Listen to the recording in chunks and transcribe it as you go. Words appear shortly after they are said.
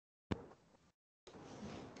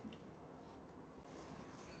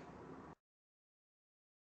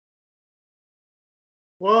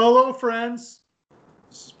Well, hello, friends.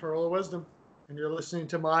 This is Pearl of Wisdom, and you're listening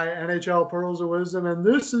to my NHL Pearls of Wisdom, and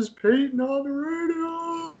this is Payton on the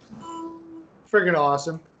radio. Friggin'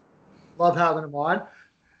 awesome. Love having him on.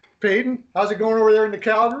 Payton, how's it going over there in the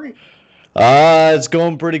Calgary? It's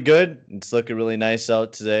going pretty good. It's looking really nice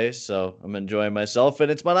out today, so I'm enjoying myself.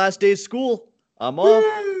 And it's my last day of school. I'm off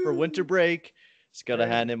for winter Woo! break. Just gotta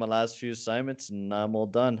Hey. hand in my last few assignments, and I'm all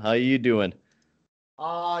done. How you doing?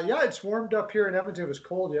 Yeah, it's warmed up here in Edmonton. It was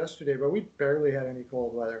cold yesterday, but we barely had any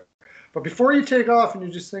cold weather. But before you take off and you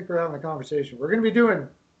just think we're having a conversation, we're going to be doing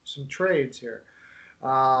some trades here.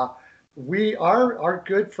 Uh, we are our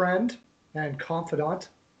good friend and confidant.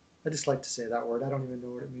 I just like to say that word. I don't even know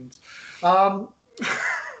what it means. Um,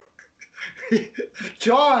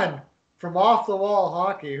 John from Off the Wall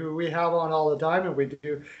Hockey, who we have on all the time,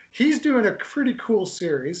 and he's doing a pretty cool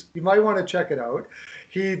series. You might want to check it out.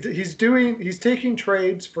 He's taking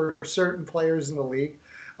trades for certain players in the league.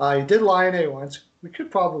 He did Lion A once. We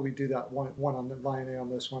could probably do that one on the Lion A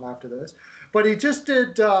on this one after this. But he just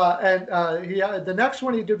did, the next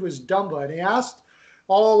one he did was Dumba, and he asked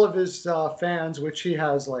all of his fans, which he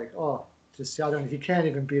has like, I don't know, he can't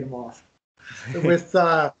even beat them off with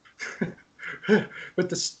with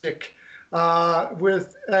the stick. But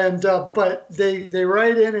they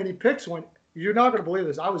write in and he picks one. You're not going to believe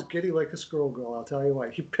this. I was giddy like a squirrel. I'll tell you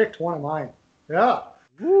what. He picked one of mine. Yeah.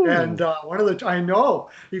 Woo. And I know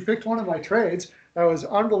he picked one of my trades. That was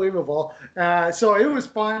unbelievable. So it was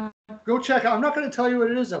fun. Go check out. I'm not going to tell you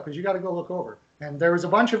what it is though, because you got to go look over. And there was a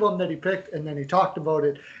bunch of them that he picked, and then he talked about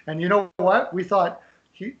it. And you know what? We thought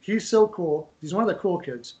he's so cool. He's one of the cool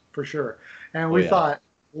kids for sure. And we thought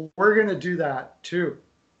we're going to do that too.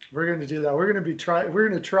 We're going to do that. We're going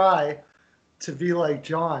to try to be like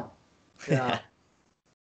John. Yeah.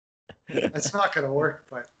 That's not going to work,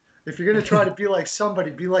 but if you're going to try to be like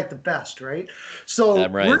somebody, be like the best, right? So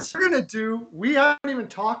I'm right. We haven't even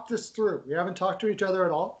talked this through. We haven't talked to each other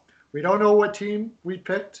at all. We don't know what team we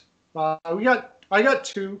picked. I got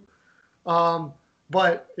two.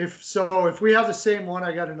 But if we have the same one,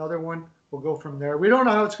 I got another one. We'll go from there. We don't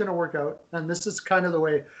know how it's going to work out. And this is kind of the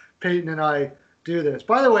way Payton and I do this.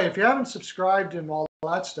 By the way, if you haven't subscribed and all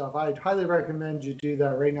that stuff, I'd highly recommend you do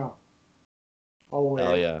that right now. Oh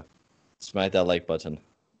yeah. Smack that like button.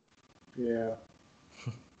 Yeah.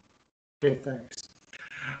 Okay, thanks.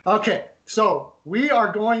 Okay, so we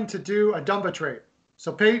are going to do a Dumba trade.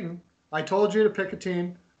 So Payton, I told you to pick a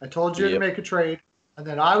team. I told you to make a trade. And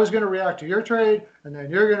then I was going to react to your trade, and then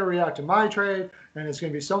you're going to react to my trade, and it's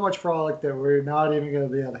going to be so much frolic that we're not even going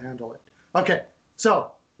to be able to handle it. Okay,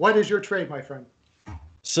 so what is your trade, my friend?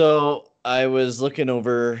 So I was looking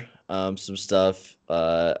over some stuff.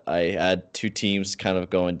 I had two teams kind of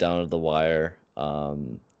going down to the wire.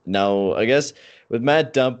 Now, I guess with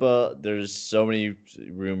Matt Dumba, there's so many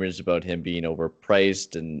rumors about him being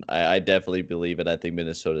overpriced, and I definitely believe it. I think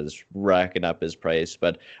Minnesota is racking up his price,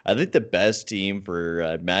 but I think the best team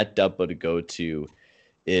for Matt Dumba to go to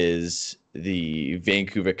is the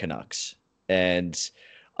Vancouver Canucks. And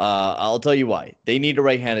I'll tell you why. They need a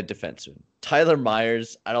right-handed defenseman. Tyler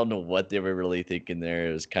Myers, I don't know what they were really thinking there.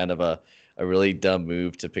 It was kind of a really dumb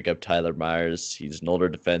move to pick up Tyler Myers. He's an older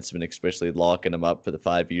defenseman, especially locking him up for the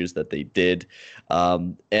 5 years that they did.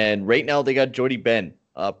 And right now they got Jordy Ben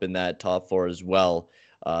up in that top four as well.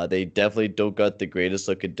 They definitely don't got the greatest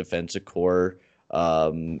looking defensive core.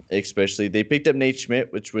 Especially they picked up Nate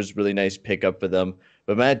Schmidt, which was really nice pickup for them.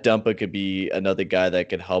 But Matt Dumba could be another guy that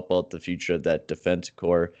could help out the future of that defensive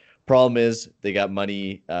core. Problem is they got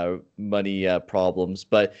money problems.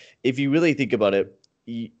 But if you really think about it,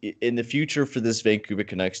 in the future for this Vancouver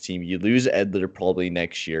Canucks team, you lose Edler probably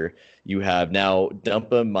next year. You have now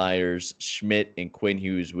Dumba, Myers, Schmidt, and Quinn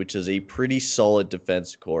Hughes, which is a pretty solid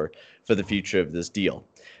defense core for the future of this deal.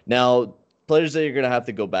 Now, players that are going to have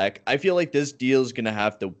to go back, I feel like this deal is going to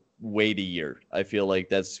have to wait a year. I feel like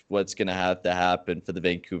that's what's going to have to happen for the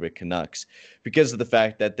Vancouver Canucks because of the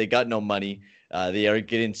fact that they got no money. They are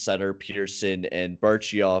getting Sutter, Pearson, and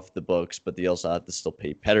Barchi off the books, but they also have to still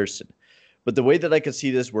pay Pettersson. But the way that I can see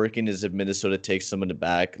this working is if Minnesota takes someone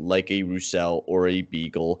back, like a Roussel or a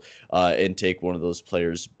Beagle, and take one of those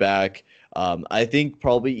players back. I think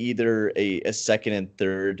probably either a second and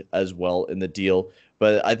third as well in the deal.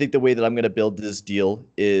 But I think the way that I'm going to build this deal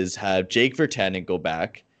is have Jake Virtanen go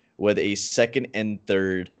back with a second and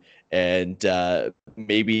third, and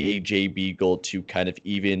maybe a J Beagle to kind of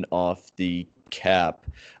even off the cap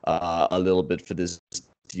a little bit for this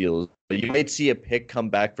deal. You might see a pick come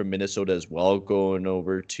back from Minnesota as well, going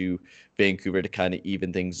over to Vancouver to kind of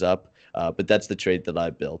even things up. But that's the trade that I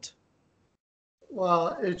built.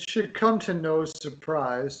 Well, it should come to no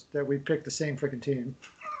surprise that we picked the same freaking team.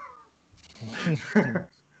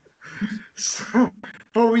 So,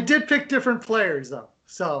 but we did pick different players though.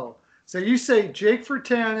 So you say Jake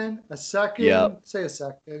Virtanen, Yep. say a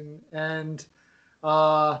second, and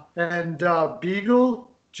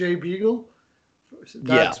Beagle, Jay Beagle. Yeah.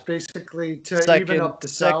 That's basically to even up the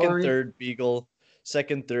salary.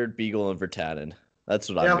 Second, third Beagle, and Vertanen. That's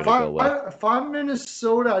what I'm Yeah, gonna go with. if I'm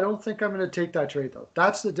Minnesota, I don't think I'm going to take that trade though.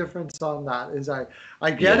 That's the difference on that. Is I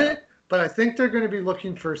get Yeah. it, but I think they're going to be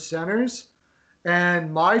looking for centers.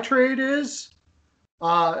 And my trade is,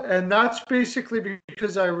 and that's basically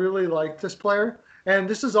because I really like this player. And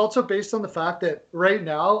this is also based on the fact that right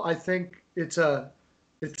now I think it's a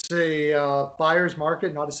buyer's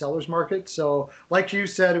market, not a seller's market. So, like you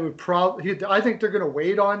said, it would probably. I think they're going to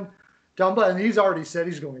wait on Dumba, and he's already said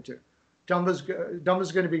he's going to. Dumba's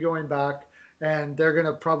going to be going back, and they're going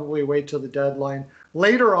to probably wait till the deadline.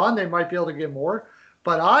 Later on, they might be able to get more.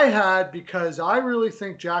 But because I really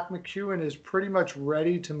think Jack McEwen is pretty much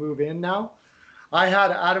ready to move in now. I had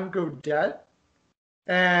Adam Gaudette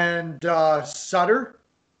and Sutter.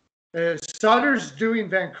 Sutter's doing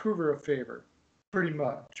Vancouver a favor, pretty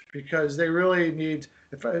much, because they really need.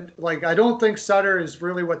 I don't think Sutter is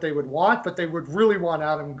really what they would want, but they would really want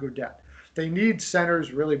Adam Gaudette. They need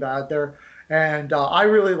centers really bad there, and I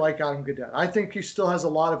really like Adam Gaudette. I think he still has a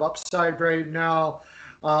lot of upside right now.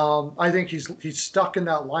 I think he's stuck in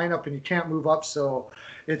that lineup and he can't move up, so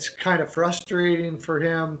it's kind of frustrating for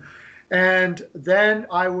him. And then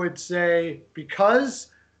I would say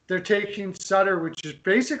because they're taking Sutter, which is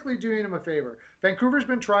basically doing him a favor. Vancouver's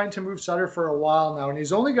been trying to move Sutter for a while now, and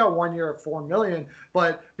he's only got 1 year at $4 million.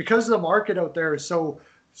 But because the market out there is so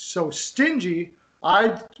stingy,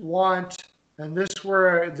 I want, and this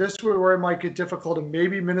where it might get difficult, and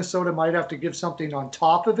maybe Minnesota might have to give something on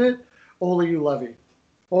top of it. Levy.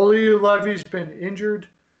 Levy's been injured,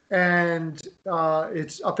 and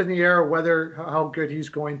it's up in the air how good he's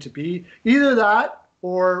going to be. Either that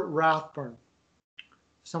or Rathburn,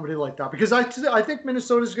 somebody like that. Because I think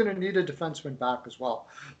Minnesota's going to need a defenseman back as well.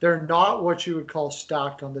 They're not what you would call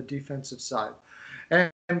stacked on the defensive side, and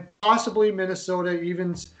possibly Minnesota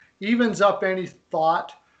evens up any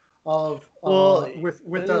thought of with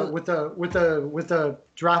a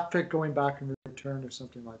draft pick going back in return or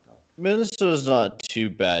something like that. Minnesota's not too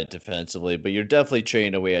bad defensively, but you're definitely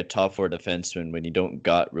trading away a top four defenseman when you don't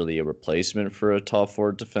got really a replacement for a top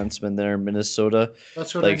four defenseman there in Minnesota.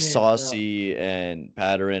 That's what I mean. Saucy and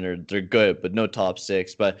Patterin they're good, but no top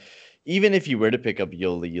six. But even if you were to pick up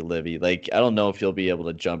Yoli Levy, I don't know if you'll be able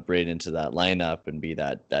to jump right into that lineup and be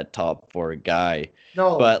that top four guy.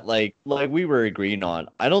 No. But like we were agreeing on,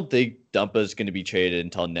 I don't think Dumba is going to be traded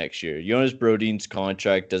until next year. Jonas Brodin's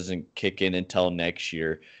contract doesn't kick in until next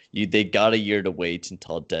year. They got a year to wait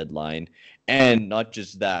until deadline. And not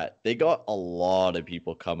just that, they got a lot of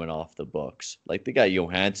people coming off the books. Like they got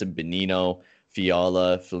Johansson, Benino,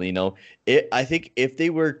 Fiala, Foligno. I think if they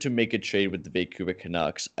were to make a trade with the Vancouver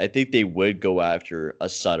Canucks, I think they would go after a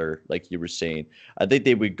Sutter, like you were saying. I think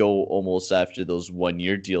they would go almost after those 1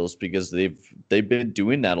 year deals because they've been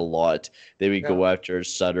doing that a lot. They would go after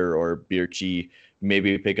Sutter or Birchie,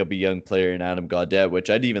 maybe pick up a young player in Adam Gaudette, which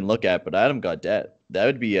I'd even look at. But Adam Gaudette, that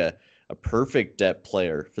would be a perfect depth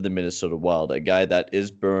player for the Minnesota Wild, a guy that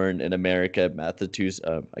is born in America, Massachusetts.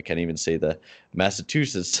 I can't even say the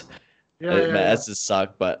Massachusetts. That's just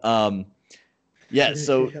suck, but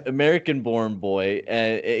so American-born boy,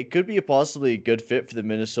 and it could be possibly a good fit for the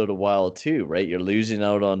Minnesota Wild too, right? You're losing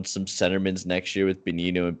out on some centermans next year with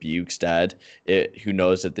Benino and Bjugstad. Who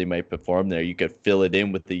knows if they might perform there? You could fill it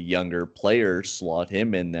in with the younger player, slot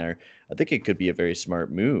him in there. I think it could be a very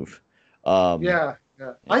smart move. Yeah.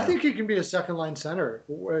 I think he can be a second line center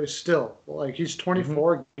still. Like he's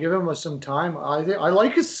 24. Mm-hmm. Give him some time. I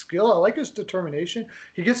like his skill. I like his determination.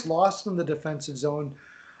 He gets lost in the defensive zone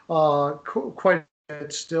quite a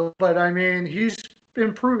bit still, but I mean he's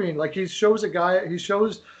improving. Like he shows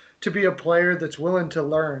to be a player that's willing to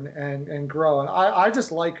learn and grow. And I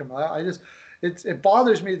just like him. It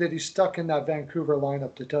bothers me that he's stuck in that Vancouver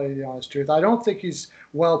lineup, to tell you the honest truth. I don't think he's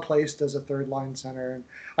well placed as a third line center, and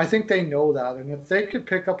I think they know that. And if they could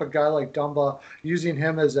pick up a guy like Dumba, using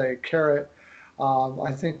him as a carrot,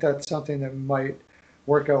 I think that's something that might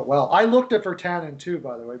work out well. I looked at Virtanen too,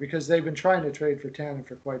 by the way, because they've been trying to trade Virtanen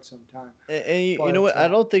for quite some time. And you know what? I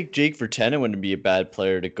don't think Jake Virtanen wouldn't be a bad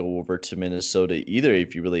player to go over to Minnesota either,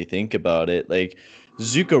 if you really think about it. Like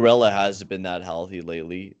Zuccarello hasn't been that healthy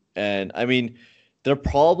lately. And I mean, they're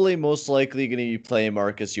probably most likely going to be playing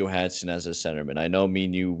Marcus Johansson as a centerman. I know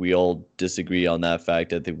we all disagree on that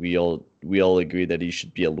fact. I think we all agree that he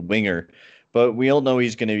should be a winger. But we all know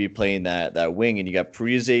he's going to be playing that wing, and you got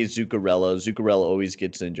Parise, Zuccarello. Zuccarello always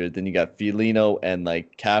gets injured. Then you got Filino and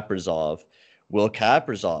like Kaprizov. Will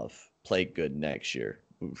Kaprizov play good next year?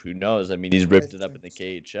 Who knows? I mean, he's I ripped it up in think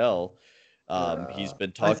the KHL. He's been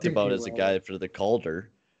I talked think he about as a will. guy for the Calder.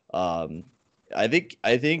 Um, I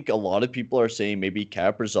think a lot of people are saying maybe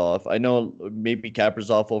Kaprizov. I know maybe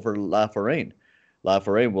Kaprizov over Laforane.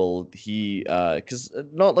 Laforêt will he because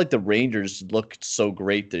not like the Rangers looked so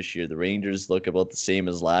great this year. The Rangers look about the same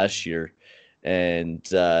as last year, and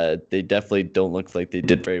they definitely don't look like they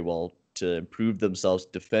did very well to improve themselves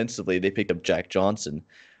defensively. They picked up Jack Johnson,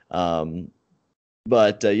 um,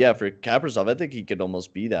 but yeah, for Kaprizov, I think he could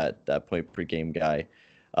almost be that point per game guy.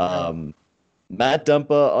 Yeah, Um, Matt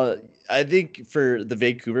Dumpa, I think for the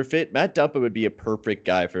Vancouver fit, Matt Dumpa would be a perfect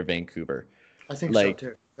guy for Vancouver. I think so Like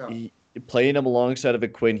too. Yeah. he, playing him alongside of a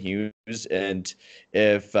Quinn Hughes, and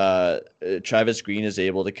if Travis Green is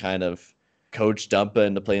able to kind of coach Dumpa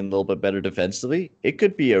into playing a little bit better defensively, it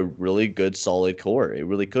could be a really good, solid core. It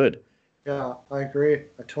really could. Yeah, I agree.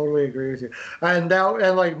 I totally agree with you. And now,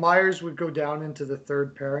 and like Myers would go down into the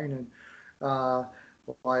third pairing, and uh,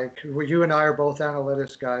 like well, you and I are both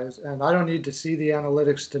analytics guys, and I don't need to see the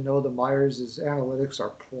analytics to know that Myers' analytics are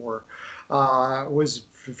poor. Was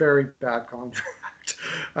very bad contract,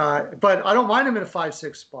 but I don't mind him in a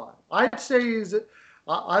 5-6 spot. I'd say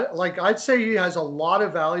I'd say he has a lot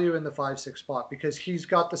of value in the 5-6 spot because he's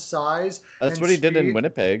got the size That's and what he did in speed.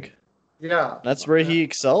 Winnipeg. Yeah, That's where he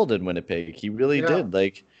excelled in Winnipeg. He really yeah, did.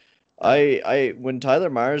 Like yeah. I when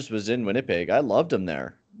Tyler Myers was in Winnipeg, I loved him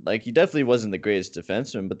there. Like he definitely wasn't the greatest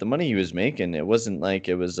defenseman, but the money he was making, it wasn't like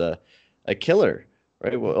it was a killer,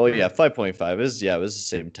 right? Well, oh yeah, 5.5 is it was the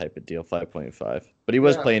same type of deal, 5.5. But he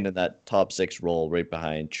was Yeah, playing in that top six role right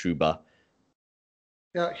behind Truba.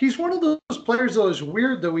 yeah. He's one of those players though is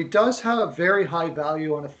weird though. He does have very high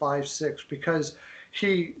value on a 5-6 because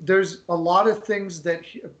there's a lot of things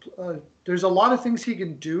there's a lot of things he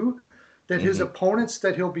can do that his Hmm. opponents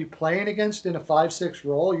that he'll be playing against in a 5-6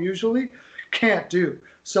 role usually can't do.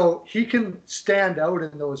 So he can stand out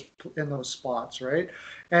in those spots, right?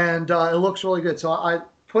 And it looks really good. So I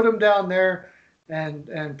put him down there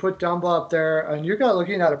and put Dumba up there, and you're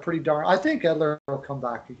looking at a pretty darn. I think Edler will come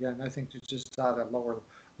back again. I think it's just at a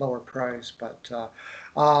lower price, but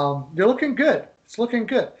you're looking good. It's looking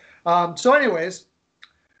good. So, anyways,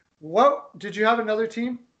 what did you have another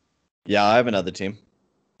team? Yeah, I have another team.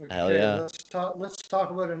 Hell Okay, yeah. let's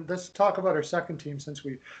talk about our second team since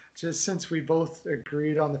we both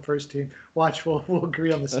agreed on the first team. Watch, we'll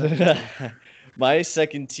agree on the second team. My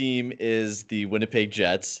second team is the Winnipeg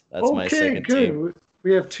Jets. That's my Okay, second team. good.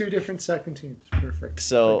 We have two different second teams. Perfect.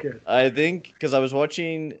 So Okay. I think because I was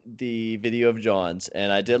watching the video of John's,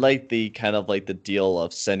 and I did like the kind of like the deal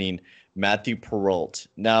of sending Matthew Perrault.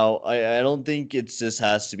 Now I don't think it's just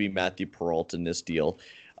has to be Matthew Perrault in this deal.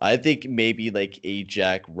 I think maybe like a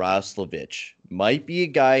Jack Raslovich might be a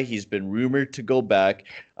guy. He's been rumored to go back.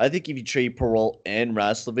 I think if you trade Perrault and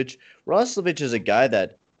Raslovich, Raslovich is a guy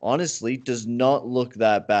that honestly does not look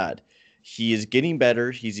that bad. He is getting better.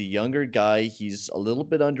 He's a younger guy. He's a little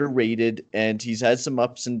bit underrated, and he's had some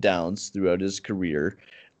ups and downs throughout his career.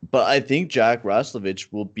 But I think Jack Raslovich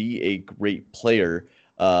will be a great player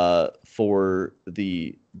for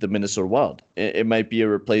the Minnesota Wild. It might be a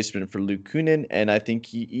replacement for Luke Kunin, and I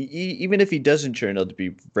think even if he doesn't turn out to be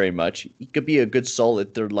very much, he could be a good,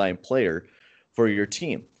 solid third line player for your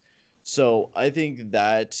team. So I think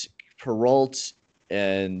that Peralt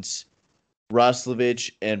and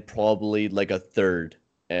Roslovich and probably like a third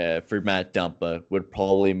for Matt Dumpa would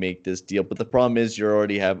probably make this deal. But the problem is you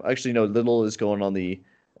already have actually no Little is going on the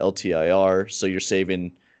LTIR, so you're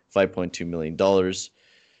saving $5.2 million,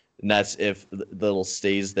 and that's if Little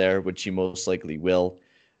stays there, which he most likely will.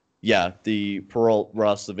 Yeah, the Peralt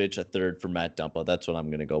Roslovich a third for Matt Dumpa. That's what I'm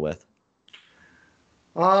gonna go with.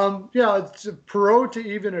 Yeah, it's a pro to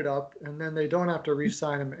even it up, and then they don't have to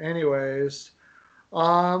re-sign him anyways.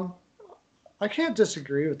 Um, I can't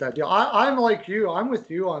disagree with that deal. I'm like you. I'm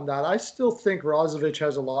with you on that. I still think Rozovic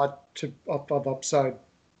has a lot of upside.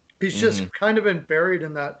 He's Mm-hmm. just kind of been buried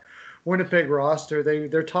in that Winnipeg roster.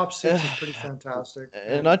 Their top six is pretty fantastic,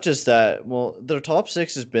 And and not just that, well, their top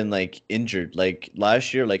six has been like injured. Like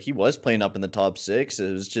last year, like he was playing up in the top six.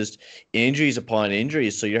 It was just injuries upon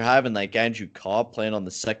injuries. So you're having like Andrew Cobb playing on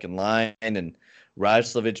the second line and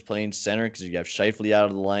Rajslavich playing center because you have Shifley out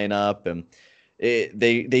of the lineup, and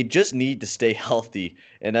they just need to stay healthy.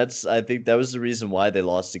 And that's I think that was the reason why they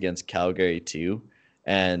lost against Calgary too,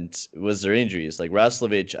 and was their injuries. Like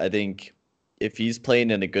Rajslavich, I think if he's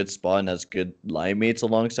playing in a good spot and has good line mates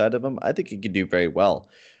alongside of him, I think he could do very well.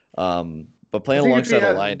 but I playing think if he alongside a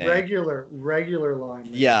had line A. regular line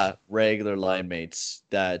Yeah, mates. regular line mates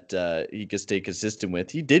that he could stay consistent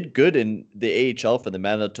with. He did good in the AHL for the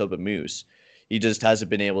Manitoba Moose. He just hasn't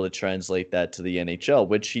been able to translate that to the NHL,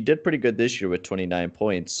 which he did pretty good this year with 29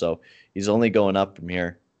 points. So he's only going up from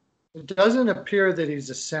here. It doesn't appear that he's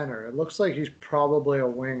a center. It looks like he's probably a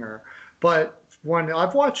winger. But when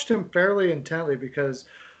I've watched him fairly intently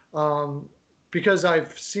um, because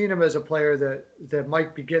I've seen him as a player that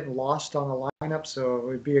might be getting lost on the lineup, so it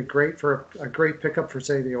would be a great pickup for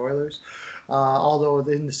say the Oilers. Although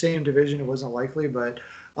in the same division it wasn't likely, but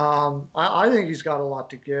I think he's got a lot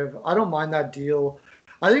to give. I don't mind that deal.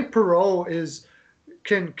 I think Perreault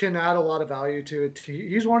can add a lot of value to it.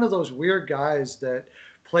 He's one of those weird guys that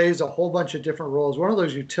plays a whole bunch of different roles. One of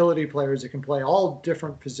those utility players that can play all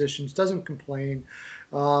different positions, doesn't complain,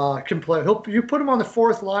 can play. You put him on the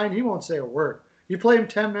fourth line, he won't say a word. You play him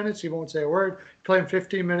 10 minutes, he won't say a word. You play him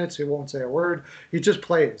 15 minutes, he won't say a word. He just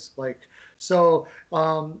plays.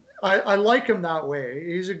 I like him that way.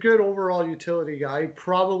 He's a good overall utility guy. He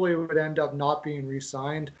probably would end up not being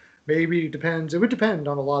re-signed. Maybe it depends. It would depend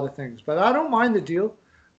on a lot of things, but I don't mind the deal.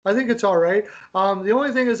 I think it's all right. The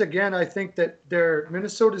only thing is, again, I think that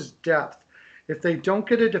Minnesota's depth. If they don't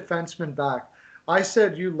get a defenseman back, I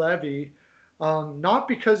said you Levy, not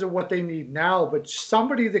because of what they need now, but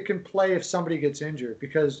somebody that can play if somebody gets injured.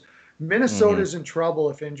 Because Hmm. Minnesota's in trouble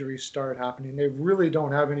if injuries start happening. They really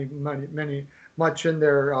don't have much in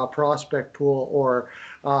their prospect pool or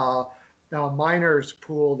minors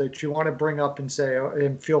pool that you want to bring up and say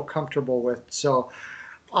and feel comfortable with. So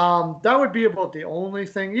that would be about the only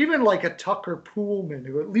thing. Even like a Tucker Poolman,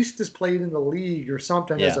 who at least has played in the league or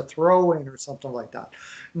something as Yeah, a throw-in or something like that.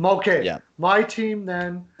 Okay, yeah. my team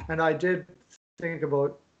then, and I did think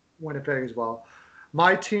about Winnipeg as well.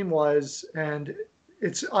 My team was, and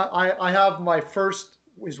I have my first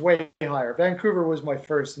was way higher. Vancouver was my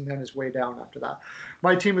first, and then is way down after that.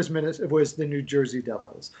 My team was the New Jersey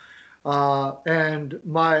Devils, and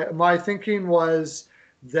my thinking was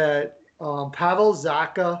that Pavel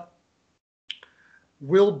Zacha,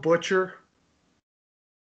 Will Butcher,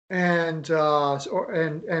 and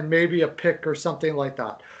maybe a pick or something like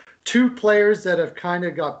that. Two players that have kind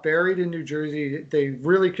of got buried in New Jersey. They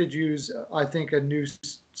really could use, I think, a new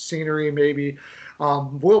scenery. Maybe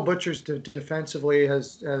Will Butcher's defensively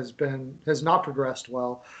has not progressed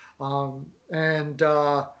well, and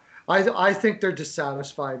I think they're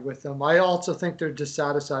dissatisfied with them. I also think they're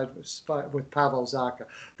dissatisfied with Pavel Zacha.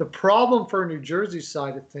 The problem for New Jersey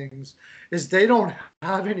side of things is they don't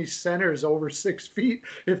have any centers over 6 feet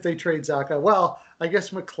if they trade Zacha. Well, I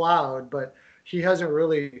guess but he hasn't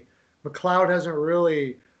really. McLeod hasn't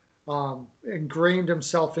really ingrained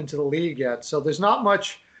himself into the league yet. So there's not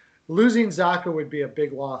much. Losing Zacha would be a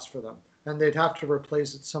big loss for them, and they'd have to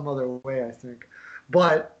replace it some other way, I think.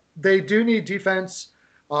 But they do need defense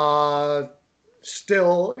uh,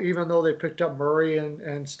 still, even though they picked up Murray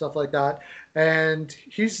and stuff like that. And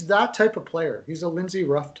he's that type of player. He's a Lindsey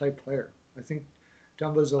Ruff type player. I think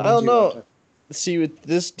Dumba's a I don't Lindsey Ruff know. type. See, with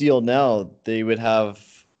this deal now, they would have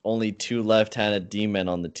only two left-handed D-men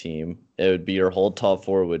on the team. It would be your whole top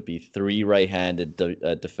four would be three right-handed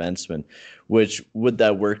defensemen, which would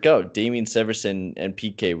that work out? Damien Severson and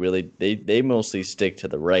PK really they mostly stick to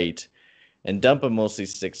the right, and Dumpa mostly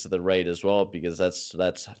sticks to the right as well because that's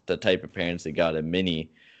the type of parents they got in Mini.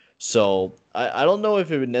 So I don't know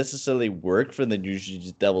if it would necessarily work for the New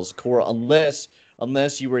Jersey Devils core unless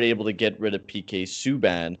you were able to get rid of PK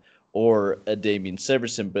Subban or a Damien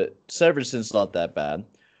Severson, but Severson's not that bad.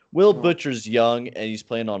 Will No. Butcher's young and he's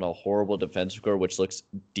playing on a horrible defensive core, which looks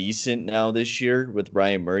decent now this year with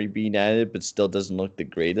Ryan Murray being added, but still doesn't look the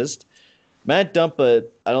greatest. Matt Dumpa,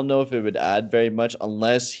 I don't know if it would add very much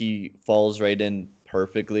unless he falls right in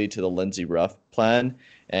perfectly to the Lindsey Ruff plan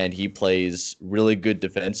and he plays really good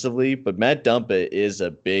defensively. But Matt Dumpa is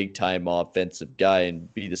a big time offensive guy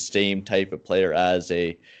and be the same type of player as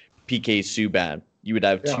a PK Subban. You would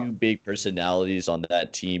have Yeah. two big personalities on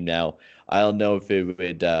that team now. I don't know if it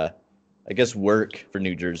would, I guess, work for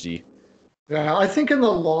New Jersey. Yeah, I think in the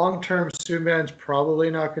long term, Subban's probably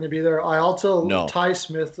not going to be there. I also No. Ty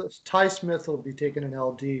Smith will be taking an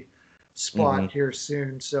LD Hmm. spot here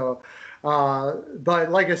soon. So,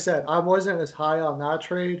 but like I said, I wasn't as high on that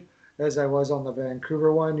trade as I was on the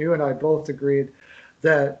Vancouver one. You and I both agreed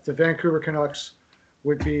that the Vancouver Canucks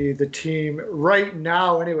would be the team right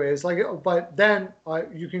now. Anyways, but then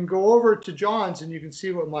you can go over to John's and you can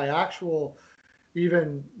see what my actual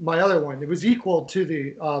even my other one. It was equal to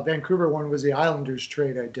the Vancouver one was the Islanders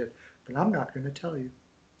trade I did, but I'm not going to tell you.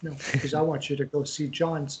 No, because I want you to go see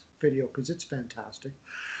John's video because it's fantastic.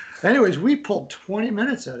 Anyways, we pulled 20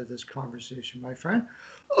 minutes out of this conversation, my friend.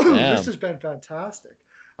 This Damn. has been fantastic.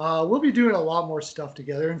 We'll be doing a lot more stuff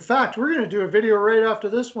together. In fact, we're going to do a video right after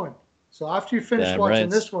this one. So after you finish Damn watching right.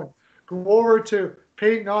 this one, go over to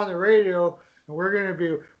Payton on the radio, and we're going to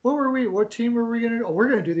be, what team were we going to do? Oh, we're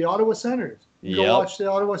going to do the Ottawa Senators. Go Yep. watch the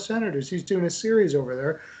Ottawa Senators. He's doing a series over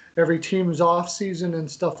there. Every team's off season and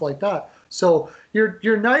stuff like that. So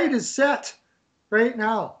your night is set right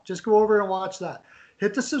now. Just go over and watch that.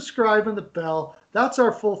 Hit the subscribe and the bell. That's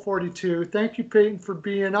our full 42. Thank you, Payton, for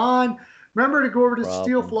being on. Remember to go over to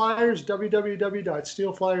Steel Flyers,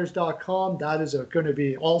 www.steelflyers.com. That is going to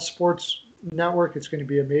be all sports network. It's going to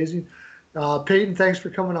be amazing. Payton, thanks for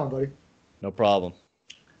coming on, buddy. No problem.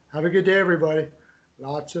 Have a good day, everybody.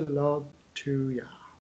 Lots of love to ya.